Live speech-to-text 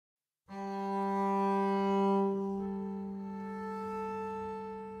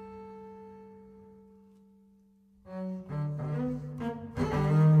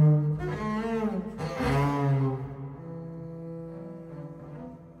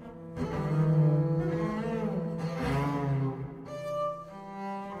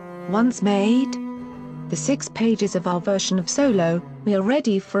Once made the 6 pages of our version of Solo, we are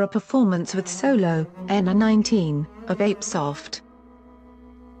ready for a performance with Solo, Nr.19, of Apesoft.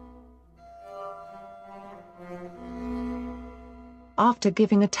 After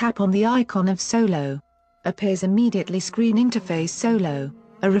giving a tap on the icon of Solo, appears immediately screen interface Solo,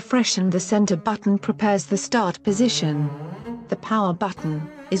 a refresh and the center button prepares the start position. The power button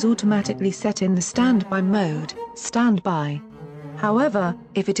is automatically set in the standby mode, standby. However,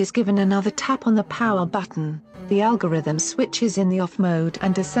 if it is given another tap on the power button, the algorithm switches in the off mode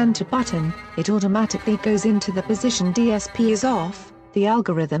and to center button, it automatically goes into the position DSP is off, the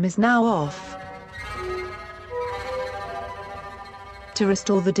algorithm is now off. To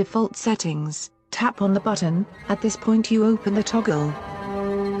restore the default settings, tap on the button. At this point you open the toggle.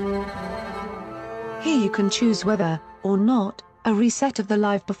 Here you can choose whether, or not, a reset of the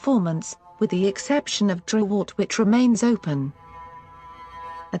live performance, with the exception of Drawart which remains open.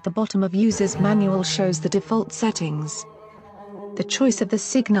 At the bottom of User's Manual shows the default settings. The choice of the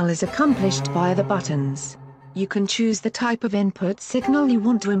signal is accomplished via the buttons. You can choose the type of input signal you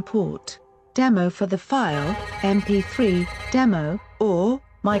want to import. Demo for the file, MP3, demo, or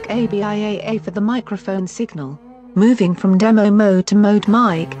mic ABIAA for the microphone signal. Moving from demo mode to mode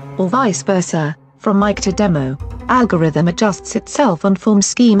mic, or vice versa, from mic to demo, algorithm adjusts itself on form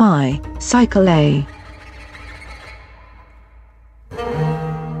scheme I, cycle A.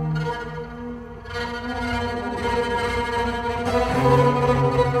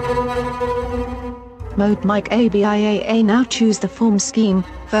 Mode mic ABIAA. Now choose the form scheme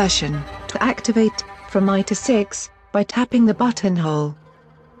version to activate from I to 6 by tapping the buttonhole.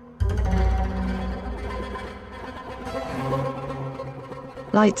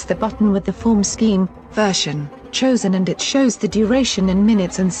 Lights the button with the form scheme version chosen and it shows the duration in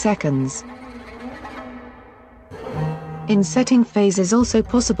minutes and seconds. In setting phase is also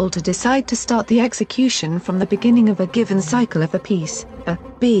possible to decide to start the execution from the beginning of a given cycle of a piece, A,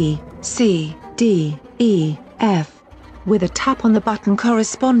 B, C, D, E, F, with a tap on the button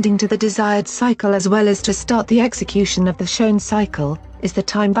corresponding to the desired cycle as well as to start the execution of the shown cycle, is the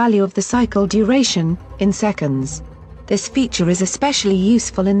time value of the cycle duration, in seconds. This feature is especially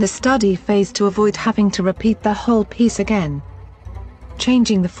useful in the study phase to avoid having to repeat the whole piece again.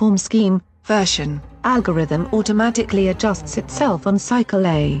 Changing the form scheme version, algorithm automatically adjusts itself on cycle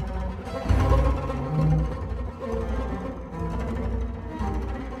A.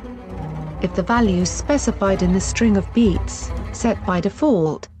 If the values specified in the string of beats, set by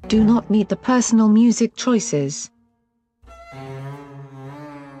default, do not meet the personal music choices.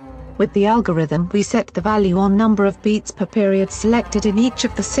 With the algorithm we set the value on number of beats per period selected in each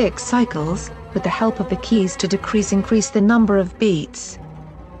of the 6 cycles, with the help of the keys to increase the number of beats.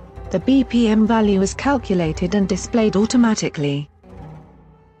 The BPM value is calculated and displayed automatically.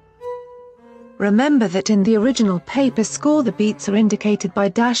 Remember that in the original paper score the beats are indicated by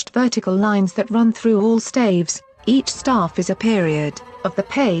dashed vertical lines that run through all staves. Each staff is a period of the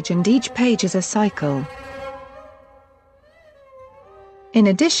page and each page is a cycle. In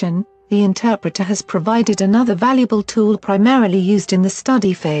addition, the interpreter has provided another valuable tool primarily used in the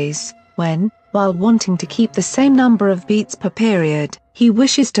study phase, when, while wanting to keep the same number of beats per period, he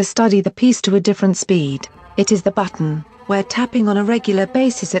wishes to study the piece to a different speed. It is the button, where tapping on a regular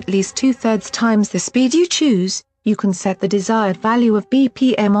basis at least 2/3 times the speed you choose, you can set the desired value of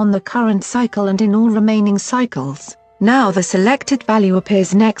BPM on the current cycle and in all remaining cycles. Now the selected value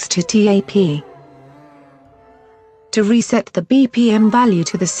appears next to TAP. To reset the BPM value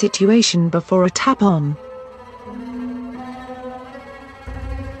to the situation before a tap on.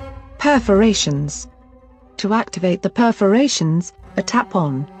 Perforations. To activate the perforations, a tap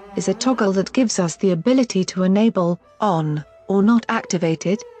on is a toggle that gives us the ability to enable, on, or not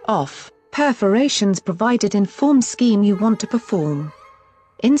activated, off, perforations provided in form scheme you want to perform.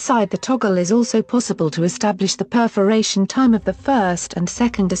 Inside the toggle is also possible to establish the perforation time of the first and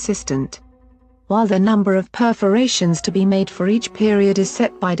second assistant. While the number of perforations to be made for each period is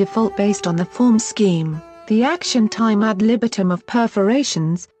set by default based on the form scheme, the action time ad libitum of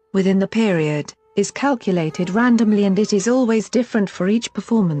perforations, within the period, is calculated randomly and it is always different for each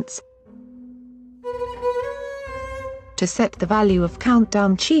performance. To set the value of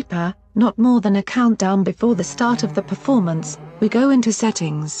countdown cheaper, not more than a countdown before the start of the performance, we go into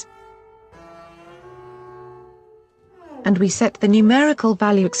settings. And we set the numerical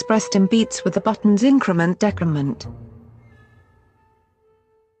value expressed in beats with the button's increment-decrement.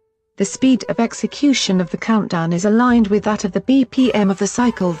 The speed of execution of the countdown is aligned with that of the BPM of the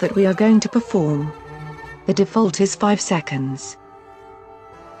cycle that we are going to perform. The default is 5 seconds.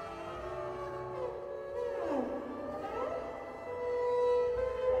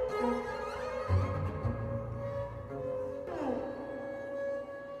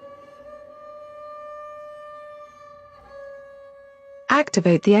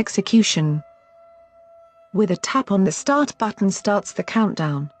 activate the execution. With a tap on the Start button starts the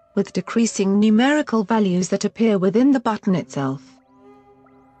countdown, with decreasing numerical values that appear within the button itself,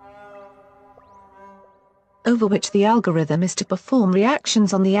 over which the algorithm is to perform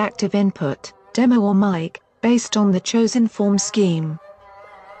reactions on the active input, demo or mic, based on the chosen form scheme.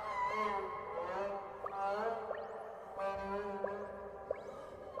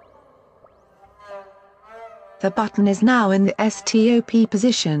 The button is now in the STOP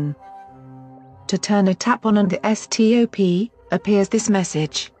position. To turn a tap on and the STOP, appears this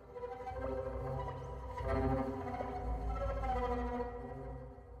message.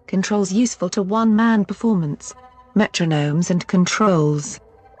 Controls useful to one-man performance. Metronomes and controls.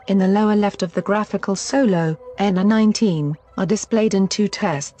 In the lower left of the graphical solo, Nr.19, are displayed in two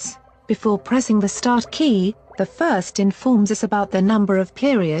tests. Before pressing the Start key, the first informs us about the number of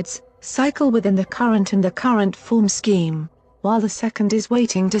periods, cycle within the current and the current form scheme, while the second is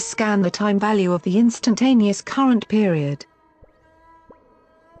waiting to scan the time value of the instantaneous current period.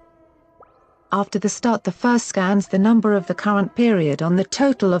 After the Start, the first scans the number of the current period on the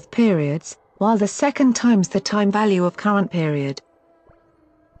total of periods, while the second times the time value of current period.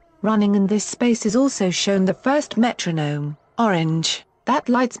 Running in this space is also shown the first metronome, orange, that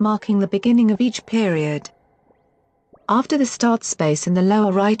lights marking the beginning of each period. After the Start space in the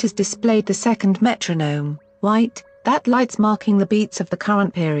lower right is displayed the second metronome, white, that lights marking the beats of the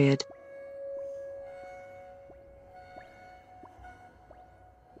current period.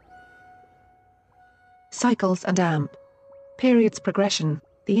 Cycles and amp. Periods progression.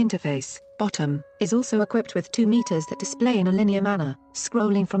 The interface, bottom, is also equipped with 2 meters that display in a linear manner,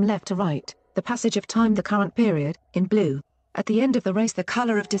 scrolling from left to right, the passage of time, the current period, in blue. At the end of the race the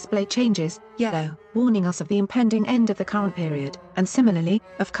color of display changes, yellow, warning us of the impending end of the current period, and similarly,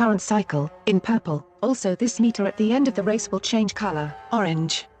 of current cycle, in purple. Also this meter at the end of the race will change color,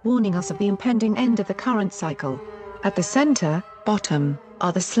 orange, warning us of the impending end of the current cycle. At the center, bottom,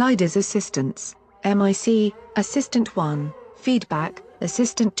 are the sliders assistants. MIC, Assistant 1, Feedback,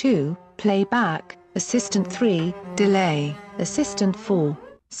 Assistant 2, Playback, Assistant 3, Delay, Assistant 4.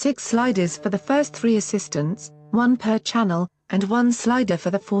 6 sliders for the first 3 assistants, 1 per channel, and 1 slider for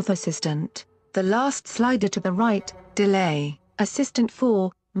the 4th assistant. The last slider to the right, Delay, Assistant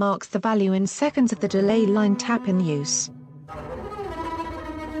 4, marks the value in seconds of the delay line tap in use.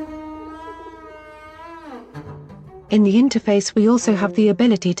 In the interface we also have the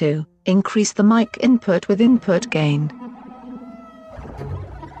ability to increase the mic input with input gain,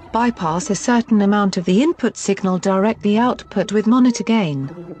 bypass a certain amount of the input signal, direct the output with monitor gain,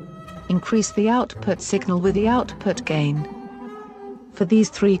 increase the output signal with the output gain. For these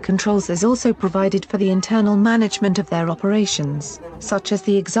 3 controls is also provided for the internal management of their operations, such as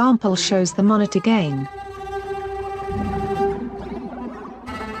the example shows the monitor gain.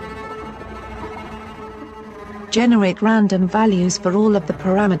 Generate random values for all of the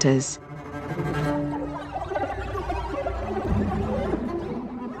parameters.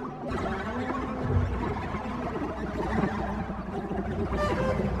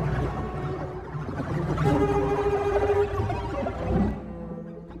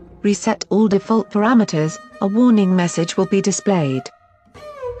 Reset all default parameters, a warning message will be displayed.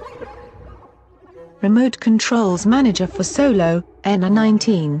 Remote Controls Manager for Solo,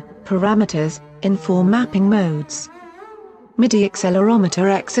 Nr.19, Parameters, in 4 mapping modes. MIDI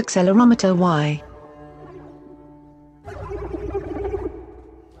accelerometer X, accelerometer Y.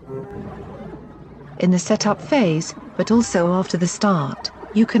 In the setup phase, but also after the start,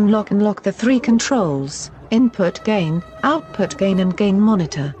 you can lock and lock the 3 controls, input gain, output gain and gain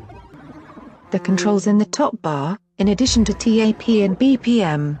monitor. The controls in the top bar, in addition to TAP and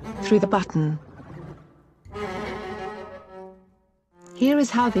BPM, through the button. Here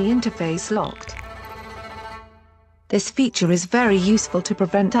is how the interface locked. This feature is very useful to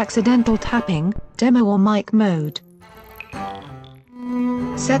prevent accidental tapping, demo or mic mode.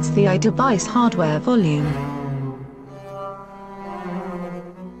 Sets the iDevice hardware volume.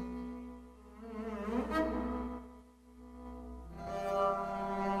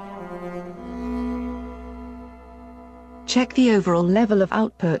 Check the overall level of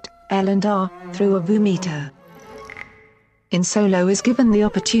output, L&R, through a VU-meter. In Solo is given the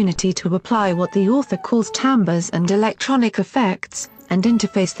opportunity to apply what the author calls timbres and electronic effects, and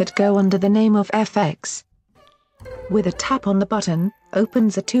interface that go under the name of FX. With a tap on the button,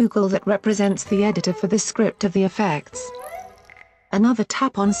 opens a toggle that represents the editor for the script of the effects. Another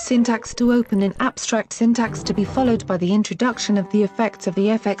tap on syntax to open an abstract syntax to be followed by the introduction of the effects of the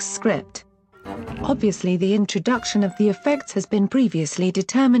FX script. Obviously the introduction of the effects has been previously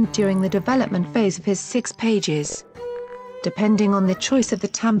determined during the development phase of his 6 pages. depending on the choice of the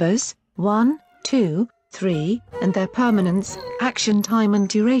timbres, 1, 2, 3, and their permanence, action time and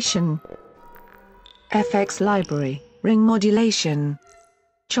duration. FX library, ring modulation.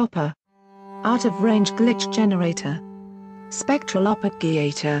 Chopper. Out-of-range glitch generator. Spectral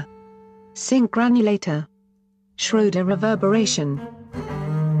arpeggiator. Sync granulator. Schroeder reverberation.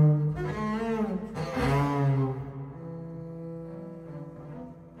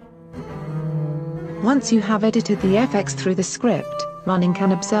 Once you have edited the FX through the script, running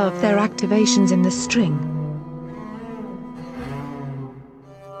can observe their activations in the string.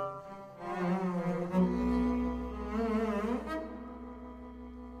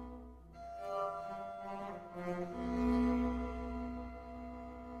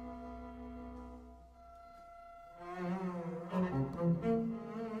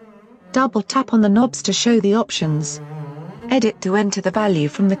 Double tap on the knobs to show the options. Edit to enter the value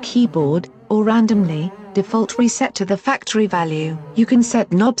from the keyboard, or randomly, default reset to the factory value. You can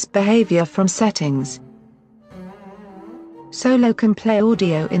set knobs behavior from settings. Solo can play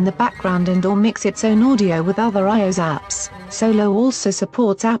audio in the background and/or mix its own audio with other iOS apps. Solo also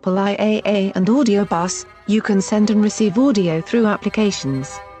supports Apple IAA and Audio Bus. You can send and receive audio through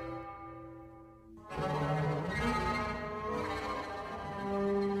applications.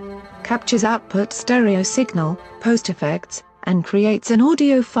 Captures output stereo signal, post effects, and creates an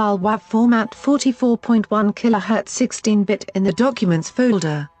audio file WAV format 44.1 kHz 16-bit in the Documents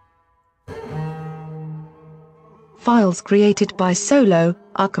folder. Files created by Solo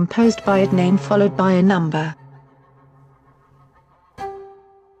are composed by a name followed by a number.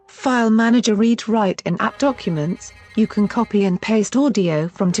 File Manager Read-Write in App Documents. You can copy and paste audio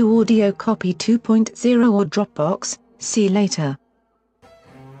from to Audio Copy 2.0 or Dropbox, see later.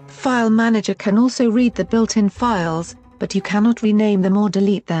 File Manager can also read the built-in files, but you cannot rename them or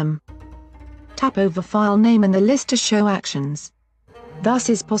delete them. Tap over file name in the list to show actions. Thus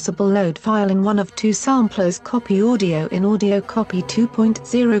is possible load file in one of two samplers, copy audio in Audio Copy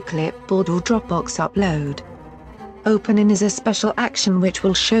 2.0 clipboard or Dropbox upload. Open in is a special action which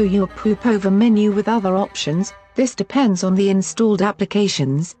will show you a pop-over menu with other options. This depends on the installed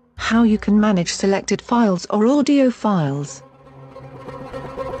applications, how you can manage selected files or audio files.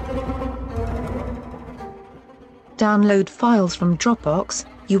 Download files from Dropbox.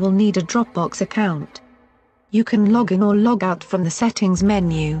 You will need a Dropbox account. You can log in or log out from the settings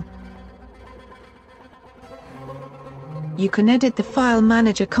menu. You can edit the file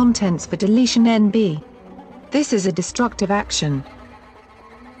manager contents for deletion NB. This is a destructive action.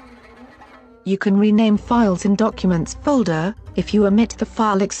 You can rename files in Documents folder. If you omit the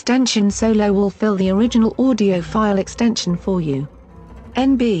file extension, Solo will fill the original audio file extension for you.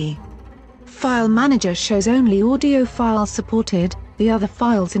 NB. File Manager shows only audio files supported, the other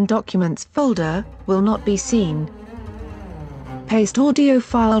files in Documents folder will not be seen. Paste audio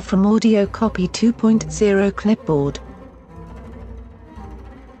file from Audio Copy 2.0 clipboard.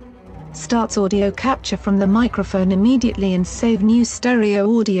 Starts audio capture from the microphone immediately and save new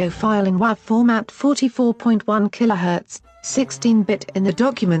stereo audio file in WAV format 44.1 kHz, 16-bit in the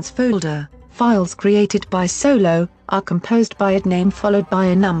Documents folder. Files created by Solo are composed by a name followed by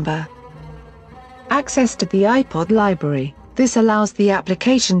a number. Access to the iPod library. This allows the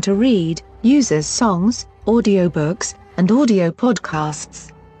application to read users' songs, audiobooks, and audio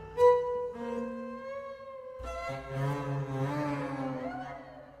podcasts.